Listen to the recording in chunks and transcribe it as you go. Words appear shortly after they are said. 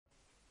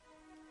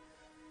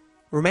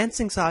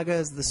Romancing SaGa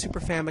is the Super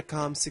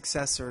Famicom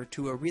successor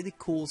to a really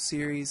cool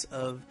series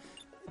of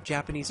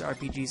Japanese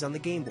RPGs on the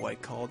Game Boy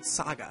called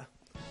SaGa.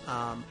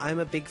 I'm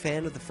a big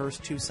fan of the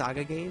first two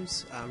SaGa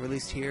games,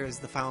 released here as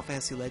the Final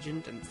Fantasy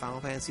Legend and Final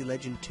Fantasy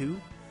Legend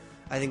II.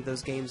 I think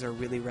those games are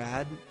really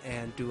rad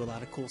and do a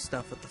lot of cool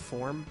stuff with the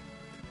form.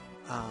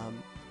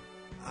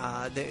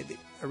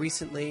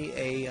 Recently,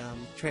 a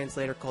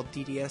translator called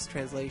DDS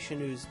Translation,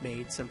 who's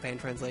made some fan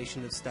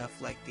translation of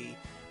stuff like the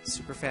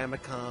Super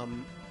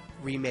Famicom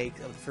remake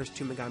of the first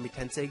two Megami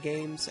Tensei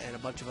games and a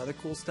bunch of other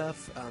cool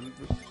stuff,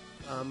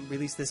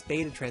 released this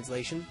beta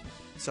translation.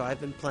 So I've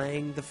been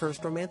playing the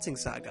first Romancing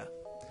SaGa.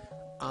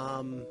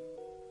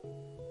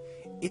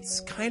 It's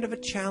kind of a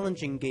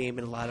challenging game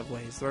in a lot of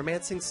ways. The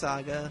Romancing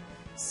SaGa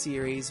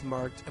series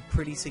marked a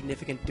pretty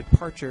significant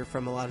departure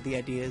from a lot of the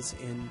ideas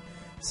in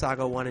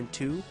SaGa 1 and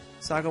 2.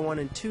 SaGa 1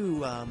 and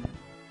 2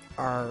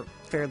 are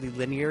fairly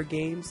linear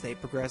games. They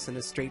progress in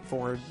a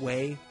straightforward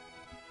way,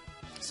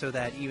 so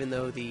that even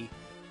though the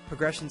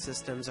progression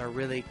systems are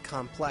really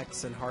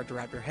complex and hard to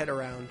wrap your head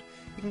around,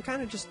 you can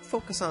kind of just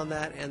focus on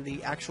that, and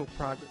the actual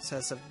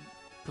process of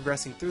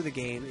progressing through the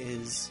game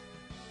is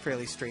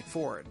fairly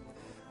straightforward.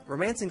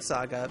 Romancing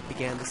SaGa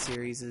began the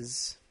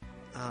series'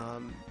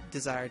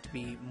 desire to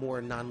be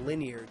more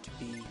non-linear, to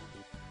be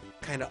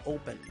kind of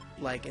open.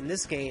 Like in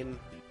this game,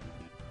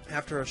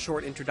 after a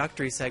short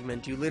introductory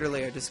segment, you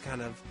literally are just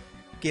kind of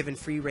given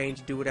free rein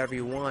to do whatever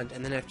you want,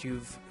 and then after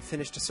you've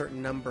finished a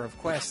certain number of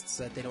quests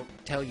that they don't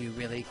tell you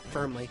really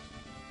firmly,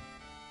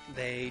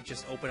 they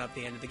just open up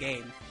the end of the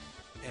game,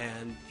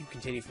 and you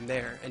continue from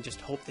there, and just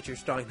hope that you're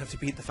strong enough to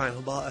beat the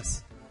final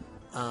boss.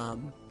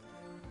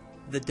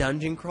 The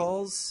dungeon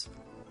crawls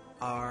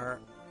are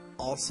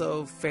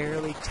also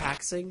fairly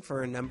taxing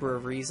for a number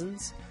of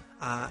reasons.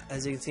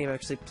 As you can see, I'm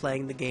actually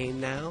playing the game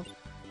now,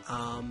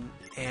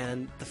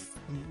 and the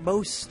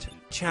most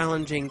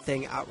challenging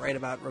thing outright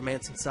about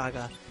Romancing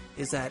SaGa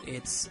is that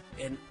it's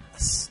an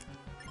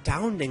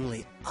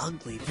astoundingly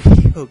ugly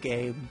video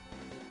game.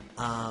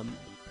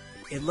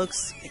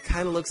 It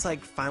kind of looks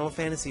like Final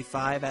Fantasy V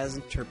as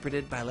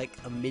interpreted by like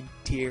a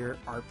mid-tier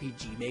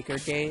RPG Maker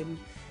game.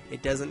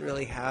 It doesn't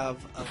really have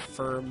a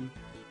firm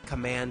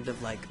command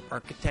of like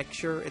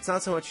architecture. It's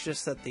not so much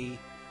just that the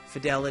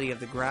fidelity of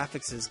the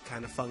graphics is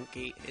kind of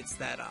funky, it's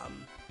that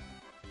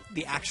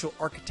the actual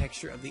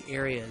architecture of the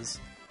areas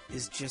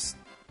is just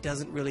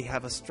doesn't really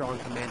have a strong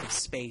command of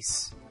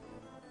space,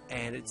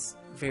 and it's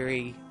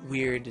very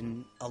weird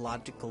and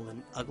illogical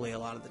and ugly a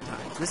lot of the time.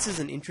 This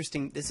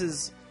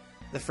is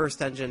the first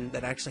dungeon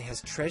that actually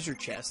has treasure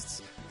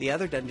chests. The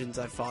other dungeons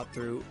I've fought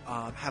through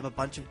have a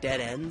bunch of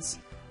dead ends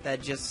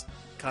that just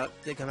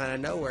they come out of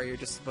nowhere. You're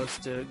just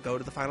supposed to go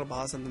to the final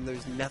boss, and then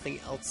there's nothing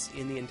else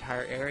in the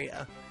entire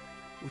area,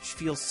 which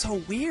feels so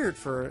weird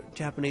for a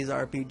Japanese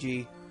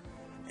RPG.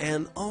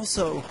 And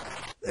also,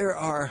 there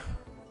are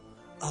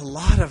a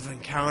lot of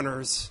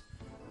encounters.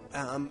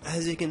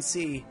 As you can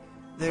see,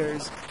 there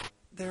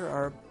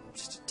are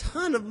just a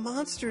ton of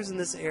monsters in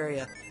this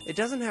area. It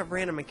doesn't have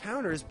random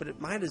encounters, but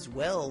it might as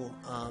well,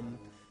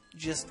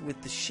 just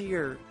with the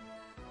sheer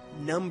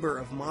number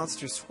of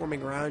monsters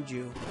swarming around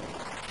you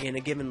in a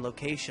given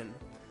location.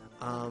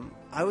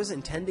 I was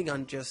intending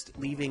on just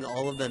leaving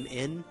all of them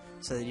in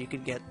so that you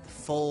could get the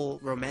full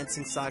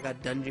Romancing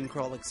SaGa dungeon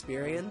crawl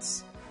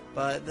experience,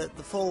 but the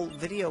full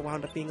video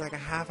wound up being like a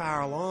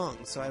half-hour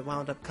long, so I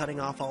wound up cutting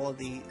off all of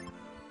the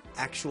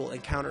actual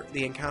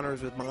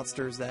encounters with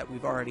monsters that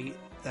I've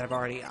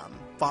already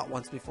fought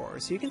once before.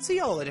 So you can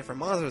see all the different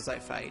monsters I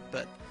fight,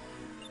 but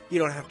you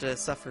don't have to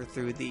suffer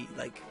through the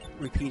like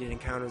repeated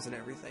encounters and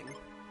everything.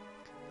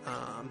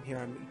 Here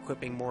I'm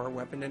equipping more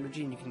weapon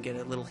energy, and you can get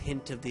a little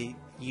hint of the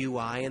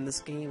UI in this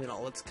game and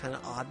all its kind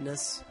of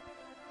oddness.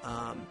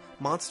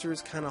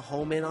 Monsters kind of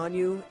home in on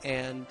you,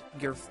 and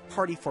your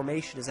party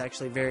formation is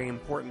actually very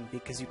important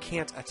because you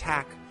can't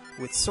attack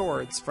with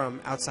swords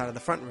from outside of the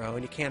front row,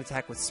 and you can't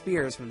attack with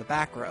spears from the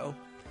back row.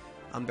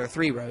 There are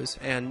 3 rows,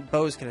 and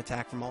bows can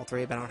attack from all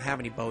 3, but I don't have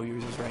any bow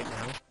users right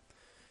now.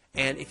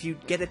 And if you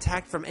get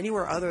attacked from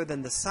anywhere other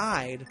than the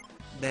side,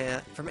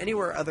 from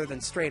anywhere other than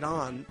straight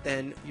on,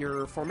 then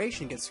your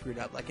formation gets screwed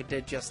up like it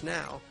did just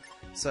now.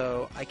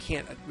 So I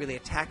can't really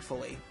attack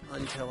fully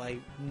until I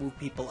move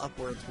people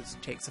upwards, which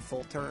takes a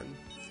full turn.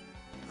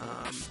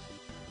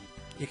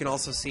 You can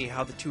also see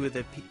how the two of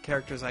the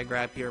characters I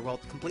grab here, well,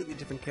 completely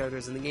different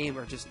characters in the game,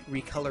 are just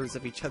recolors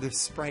of each other's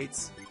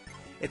sprites.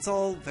 It's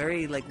all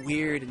very like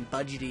weird and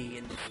budgety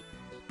and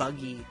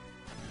buggy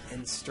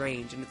and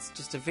strange, and it's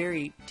just a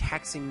very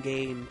taxing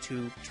game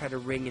to try to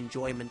wring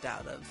enjoyment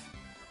out of.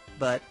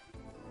 But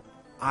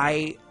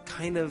I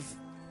kind of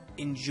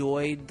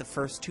enjoyed the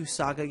first 2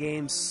 SaGa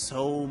games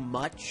so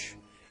much,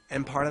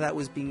 and part of that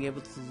was being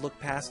able to look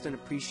past and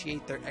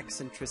appreciate their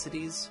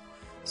eccentricities.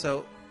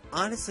 So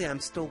honestly, I'm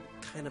still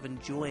kind of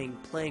enjoying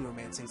playing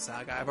Romancing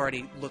SaGa. I've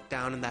already looked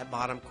down in that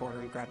bottom corner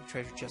and grabbed a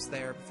treasure chest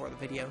there before the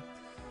video.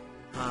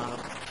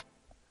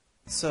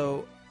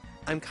 So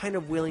I'm kind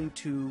of willing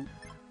to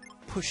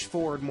push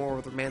forward more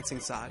with Romancing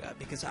SaGa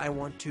because I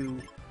want to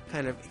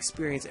kind of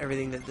experience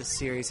everything that this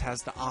series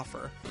has to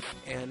offer.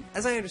 And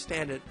as I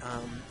understand it,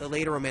 the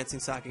later Romancing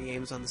SaGa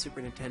games on the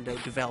Super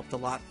Nintendo developed a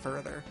lot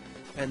further,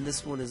 and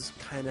this one is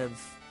kind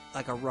of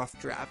like a rough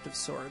draft of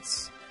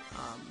sorts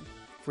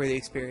for the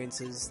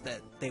experiences that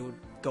they would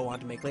go on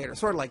to make later,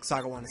 sort of like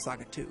SaGa 1 and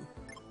SaGa 2.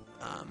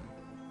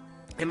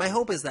 And my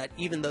hope is that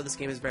even though this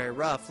game is very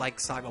rough, like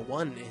SaGa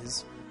 1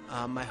 is,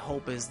 my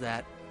hope is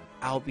that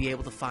I'll be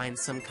able to find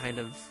some kind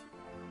of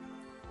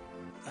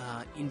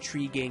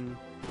intriguing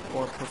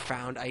or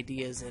profound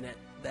ideas in it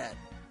that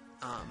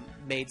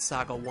made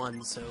SaGa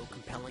 1 so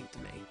compelling to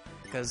me.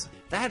 Because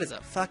that is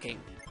a fucking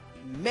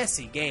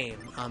messy game,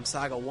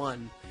 SaGa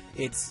 1.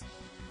 It's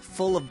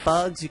full of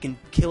bugs. You can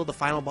kill the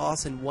final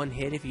boss in one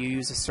hit if you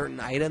use a certain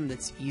item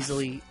that's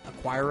easily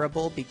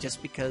acquirable,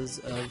 just because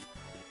of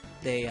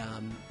they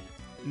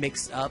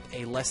mixed up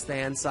a less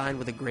than sign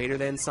with a greater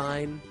than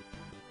sign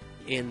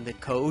in the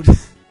code.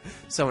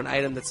 So an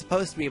item that's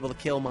supposed to be able to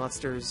kill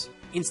monsters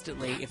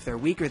instantly if they're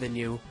weaker than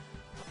you,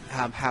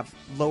 have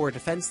lower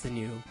defense than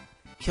you,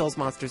 kills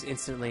monsters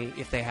instantly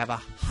if they have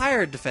a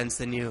higher defense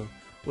than you,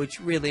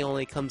 which really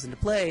only comes into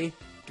play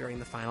during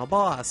the final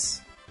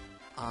boss.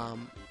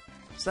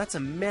 So that's a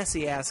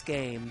messy-ass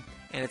game,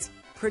 and it's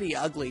pretty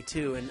ugly,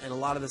 too, in a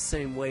lot of the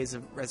same ways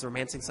as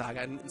Romancing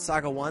SaGa. In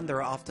SaGa 1, there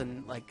are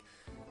often, like,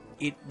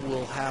 it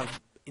will have,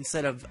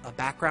 instead of a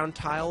background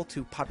tile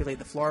to populate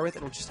the floor with,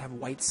 it'll just have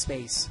white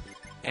space.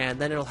 And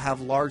then it'll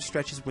have large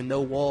stretches with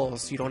no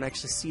walls, so you don't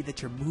actually see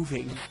that you're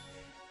moving.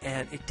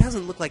 And it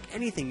doesn't look like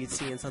anything you'd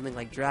see in something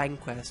like Dragon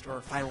Quest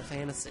or Final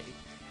Fantasy.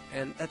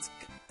 And that's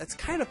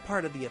kind of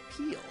part of the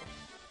appeal,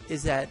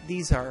 is that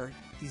these are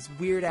these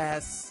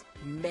weird-ass,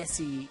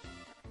 messy,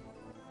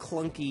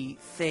 clunky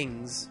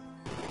things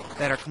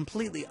that are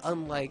completely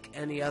unlike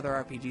any other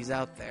RPGs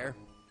out there,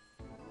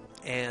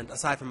 and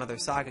aside from other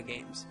SaGa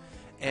games.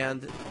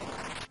 And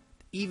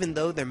even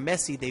though they're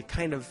messy, they've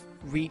kind of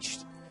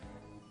reached...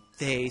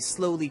 They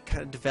slowly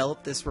kind of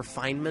develop this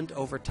refinement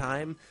over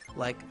time.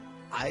 Like,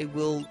 I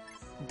will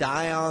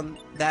die on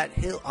that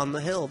hill, on the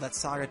hill. That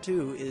SaGa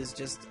 2 is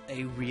just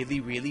a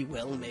really, really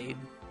well-made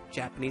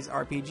Japanese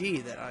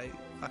RPG that I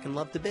fucking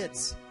love to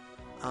bits.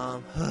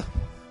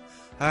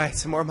 Alright,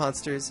 some more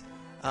monsters.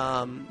 You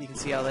can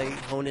see how they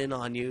hone in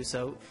on you,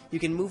 so you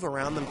can move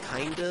around them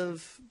kind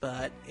of,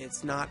 but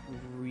it's not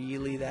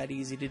really that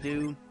easy to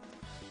do.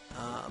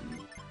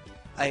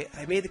 I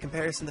made the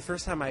comparison the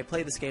first time I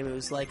played this game. It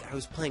was like I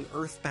was playing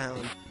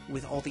Earthbound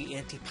with all the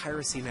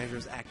anti-piracy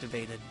measures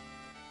activated.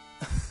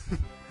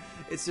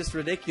 It's just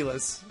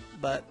ridiculous,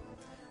 but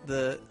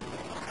the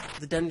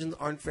dungeons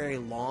aren't very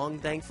long,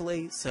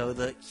 thankfully, so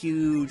the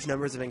huge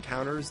numbers of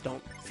encounters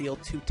don't feel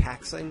too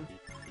taxing,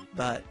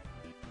 but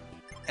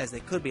as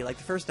they could be. Like,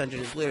 the first dungeon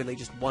is literally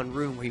just one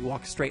room where you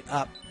walk straight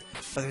up,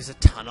 but there's a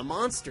ton of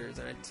monsters,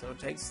 and so it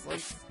takes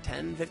like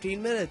 10-15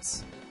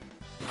 minutes.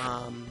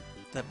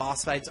 The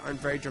boss fights aren't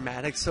very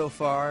dramatic so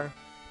far.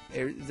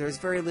 There's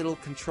very little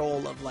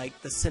control of,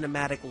 like, the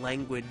cinematic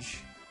language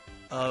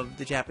of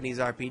the Japanese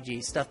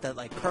RPG. Stuff that,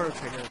 like, Chrono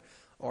Trigger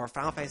or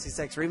Final Fantasy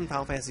VI or even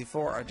Final Fantasy IV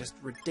are just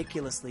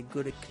ridiculously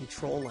good at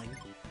controlling.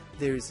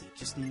 There's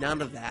just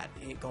none of that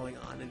going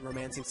on in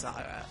Romancing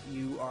SaGa.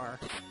 You are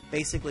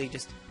basically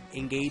just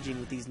engaging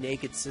with these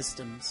naked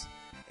systems.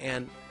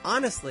 And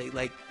honestly,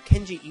 like,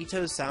 Kenji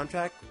Ito's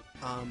soundtrack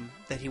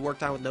that he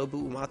worked on with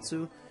Nobuo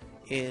Uematsu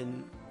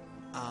in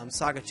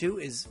SaGa 2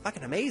 is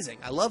fucking amazing.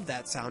 I love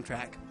that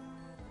soundtrack.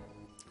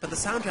 But the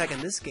soundtrack in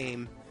this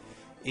game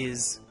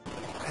has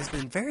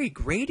been very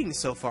grating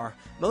so far,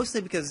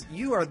 mostly because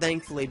you are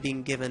thankfully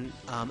being given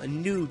a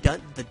new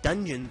the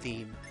dungeon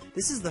theme.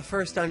 This is the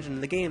first dungeon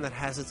in the game that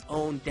has its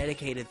own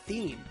dedicated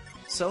theme.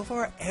 So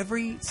far,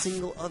 every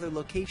single other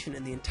location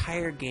in the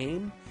entire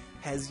game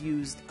has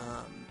used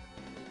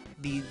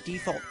the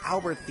default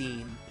Albert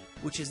theme,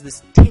 which is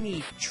this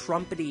tinny,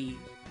 trumpety,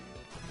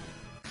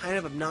 kind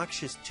of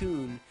obnoxious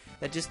tune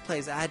that just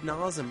plays ad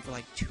nauseum for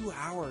like 2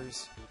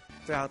 hours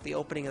throughout the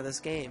opening of this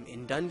game,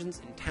 in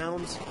dungeons, in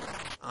towns,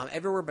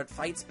 everywhere but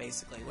fights,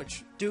 basically,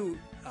 which do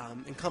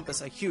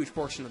encompass a huge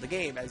portion of the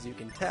game, as you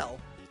can tell.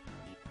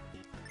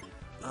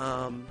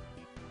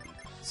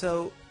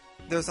 So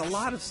there's a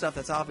lot of stuff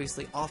that's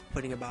obviously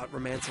off-putting about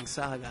Romancing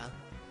SaGa.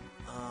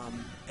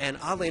 And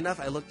oddly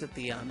enough, I looked at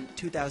the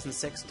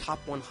 2006 Top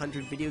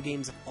 100 Video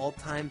Games of All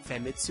Time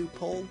Famitsu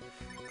poll,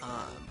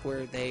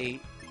 where they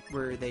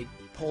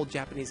polled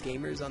Japanese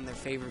gamers on their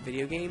favorite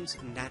video games,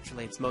 and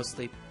naturally it's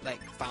mostly like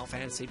Final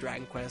Fantasy,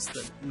 Dragon Quest,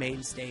 the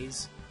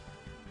mainstays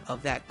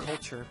of that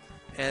culture.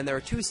 And there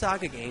were 2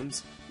 SaGa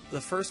games.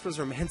 The first was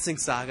Romancing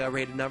SaGa,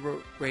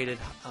 rated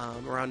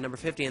around number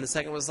 50, and the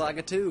second was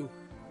SaGa 2.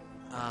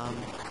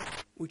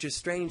 Which is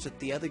strange that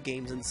the other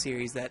games in the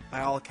series that,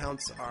 by all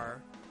accounts,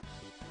 are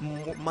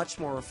much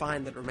more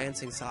refined than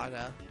Romancing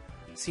SaGa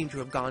seem to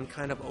have gone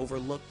kind of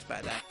overlooked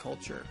by that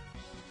culture.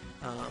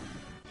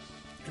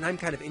 And I'm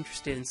kind of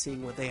interested in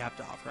seeing what they have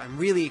to offer. I'm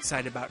really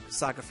excited about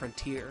SaGa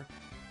Frontier,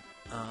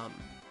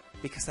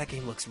 because that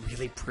game looks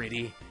really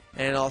pretty,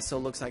 and it also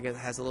looks like it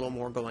has a little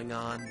more going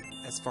on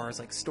as far as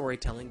like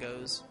storytelling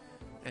goes.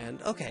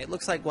 And okay, it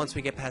looks like once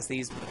we get past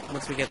these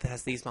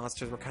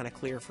monsters, we're kind of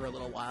clear for a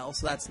little while,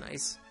 so that's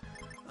nice.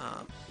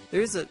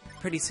 There is a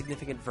pretty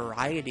significant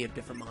variety of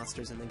different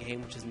monsters in the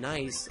game, which is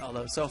nice,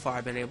 although so far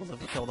I've been able to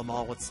kill them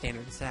all with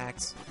standard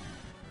attacks.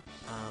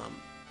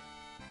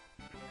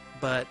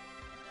 But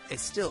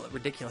it's still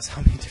ridiculous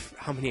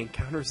how many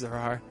encounters there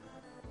are.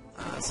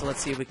 So let's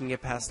see if we can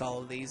get past all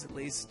of these at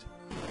least.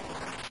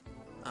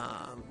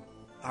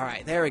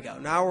 Alright, there we go.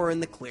 Now we're in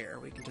the clear.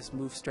 We can just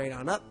move straight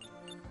on up.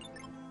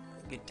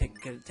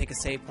 Take a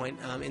save point.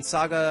 In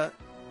SaGa,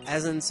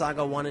 as in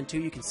SaGa 1 and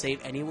 2, you can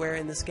save anywhere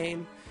in this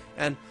game.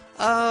 And,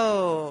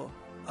 oh,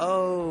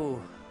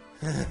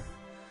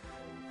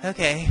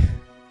 okay.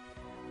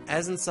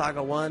 As in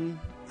SaGa 1,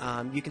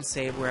 you can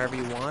save wherever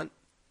you want.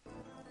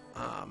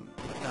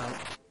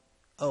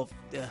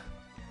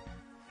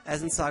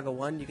 As in SaGa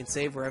 1, you can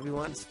save wherever you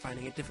want. It's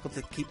finding it difficult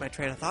to keep my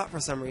train of thought for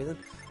some reason.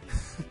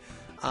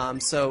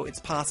 So it's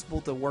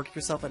possible to work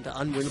yourself into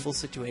unwinnable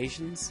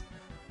situations.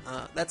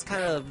 That's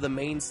kind of the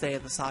mainstay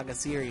of the SaGa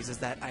series, is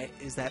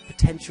that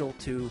potential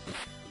to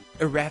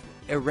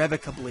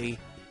irrevocably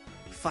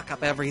fuck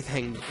up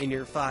everything in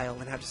your file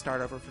and have to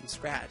start over from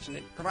scratch, and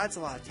it provides a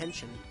lot of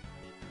tension.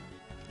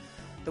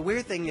 The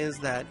weird thing is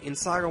that in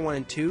SaGa 1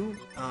 and 2,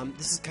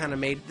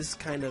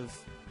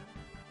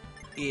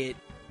 it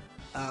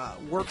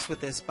works with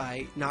this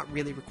by not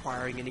really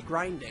requiring any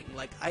grinding.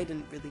 Like, I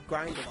didn't really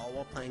grind at all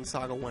while playing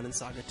SaGa 1 and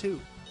SaGa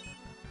 2.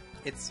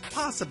 It's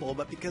possible,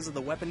 but because of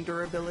the weapon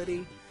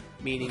durability,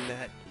 meaning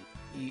that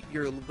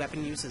your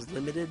weapon use is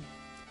limited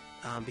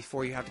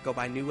before you have to go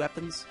buy new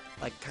weapons,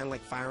 kind of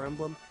like Fire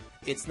Emblem,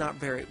 it's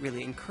not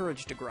really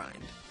encouraged to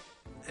grind.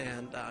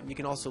 And you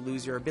can also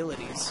lose your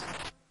abilities.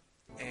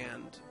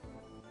 And,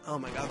 oh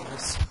my god,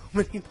 there's so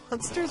many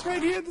monsters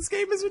right here. This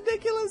game is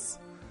ridiculous.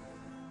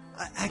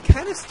 I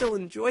kind of still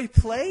enjoy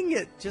playing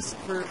it just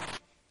for...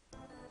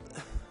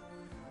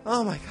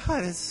 Oh my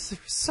god, there's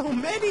so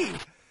many.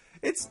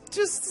 It's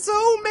just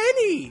so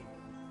many.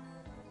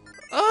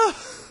 Ugh.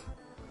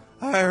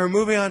 Alright, we're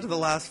moving on to the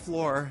last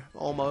floor,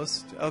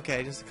 almost.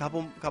 Okay, just a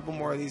couple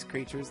more of these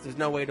creatures. There's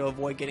no way to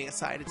avoid getting a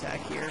side attack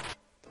here.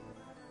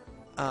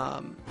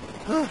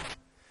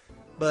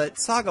 But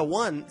SaGa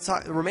 1,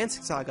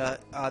 Romancing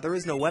SaGa, there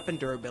is no weapon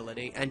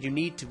durability, and you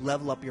need to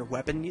level up your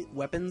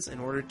weapons in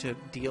order to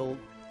deal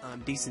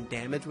decent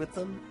damage with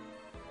them.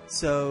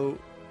 So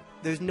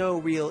there's no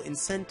real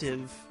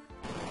incentive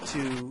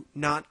to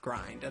not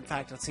grind. In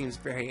fact, it seems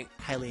very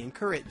highly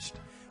encouraged,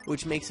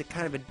 which makes it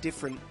kind of a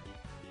different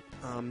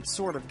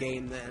sort of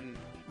game than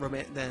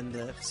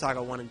the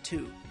SaGa 1 and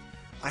 2.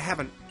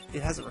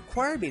 It hasn't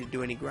required me to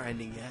do any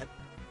grinding yet,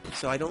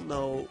 so I don't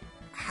know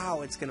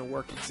how it's going to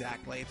work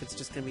exactly. If it's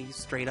just going to be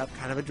straight up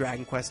kind of a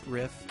Dragon Quest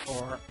riff,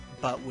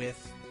 but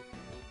with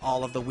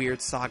all of the weird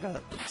SaGa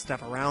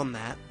stuff around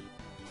that,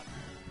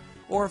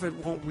 or if it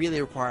won't really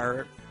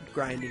require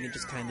grinding and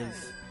just kind of,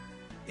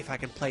 if I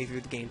can play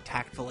through the game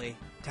tactfully,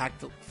 I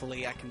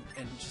can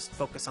just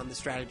focus on the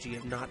strategy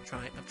of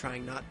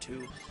trying not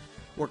to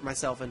work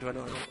myself into an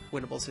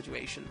unwinnable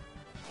situation.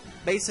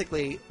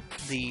 Basically,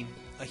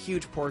 a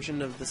huge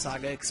portion of the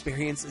SaGa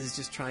experience is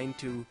just trying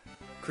to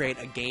create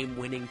a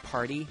game-winning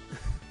party,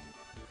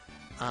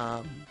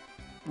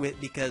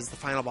 because the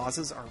final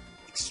bosses are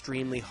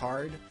extremely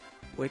hard,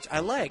 which I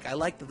like. I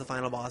like that the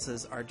final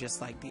bosses are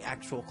just like the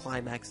actual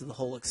climax of the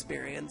whole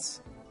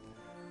experience.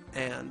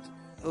 And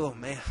oh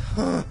man,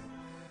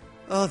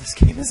 oh, this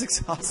game is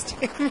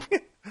exhausting.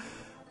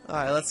 All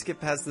right, let's skip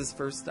past this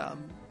first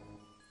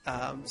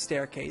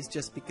staircase,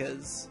 just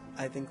because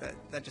I think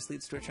that just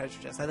leads to a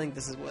treasure chest. I think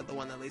this is the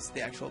one that leads to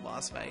the actual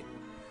boss fight.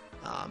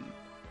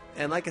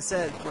 And like I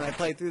said, when I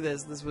played through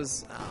this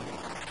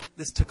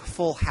took a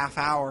full half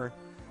hour,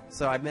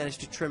 so I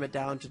managed to trim it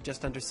down to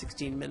just under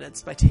 16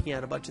 minutes by taking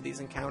out a bunch of these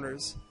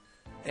encounters.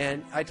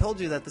 And I told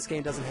you that this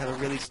game doesn't have a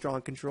really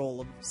strong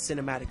control of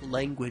cinematic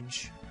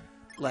language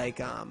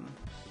like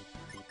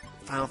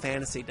Final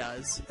Fantasy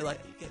does.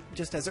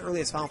 Just as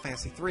early as Final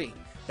Fantasy III,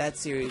 that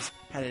series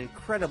had an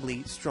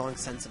incredibly strong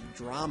sense of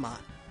drama.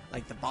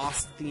 Like, the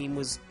boss theme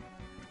was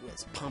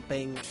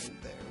pumping, and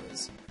there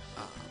was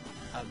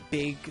a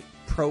big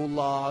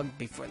prologue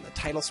before the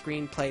title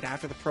screen played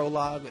after the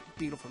prologue with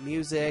beautiful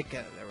music,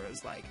 and there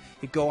was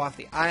you go off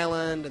the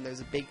island and there's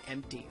a big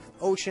empty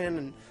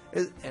ocean,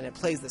 and it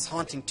plays this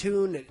haunting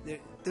tune.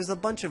 There's a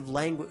bunch of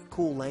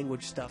cool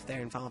language stuff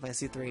there in Final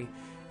Fantasy III,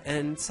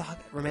 and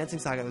Romancing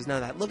SaGa, there's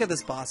none of that. Look at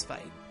this boss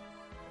fight.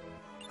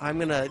 I'm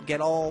gonna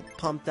get all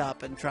pumped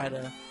up and try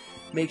to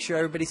make sure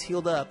everybody's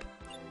healed up.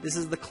 This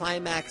is the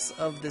climax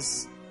of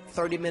this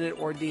 30-minute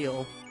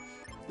ordeal.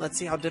 Let's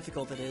see how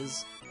difficult it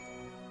is.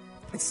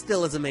 It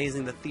still is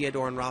amazing that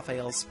Theodore and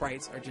Raphael's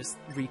sprites are just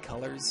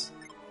recolors.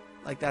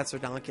 That's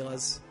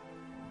ridiculous.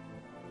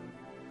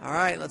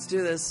 Alright, let's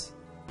do this.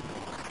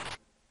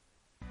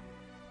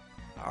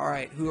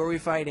 Alright, who are we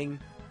fighting?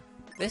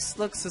 This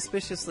looks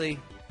suspiciously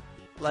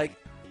like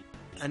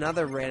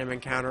another random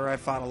encounter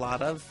I've fought a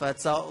lot of.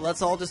 Let's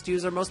all just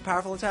use our most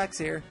powerful attacks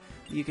here.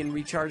 You can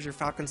recharge your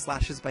Falcon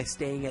Slashes by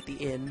staying at the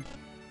inn.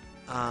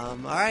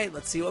 Alright,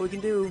 let's see what we can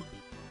do.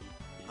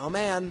 Oh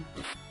man.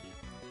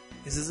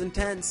 This is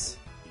intense.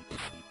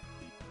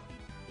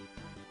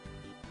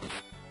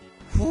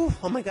 Whew,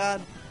 oh my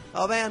god.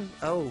 Oh man.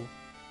 Oh.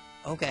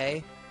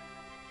 Okay.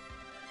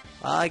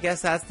 Well, I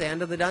guess that's the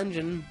end of the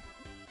dungeon.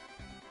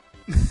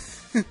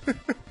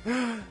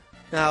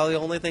 Now the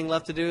only thing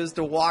left to do is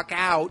to walk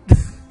out.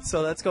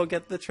 So let's go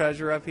get the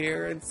treasure up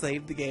here and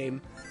save the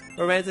game.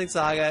 Romancing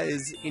SaGa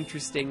is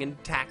interesting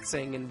and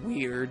taxing and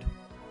weird.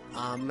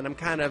 And I'm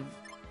kind of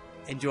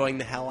enjoying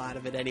the hell out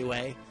of it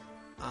anyway.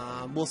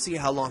 We'll see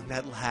how long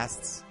that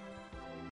lasts.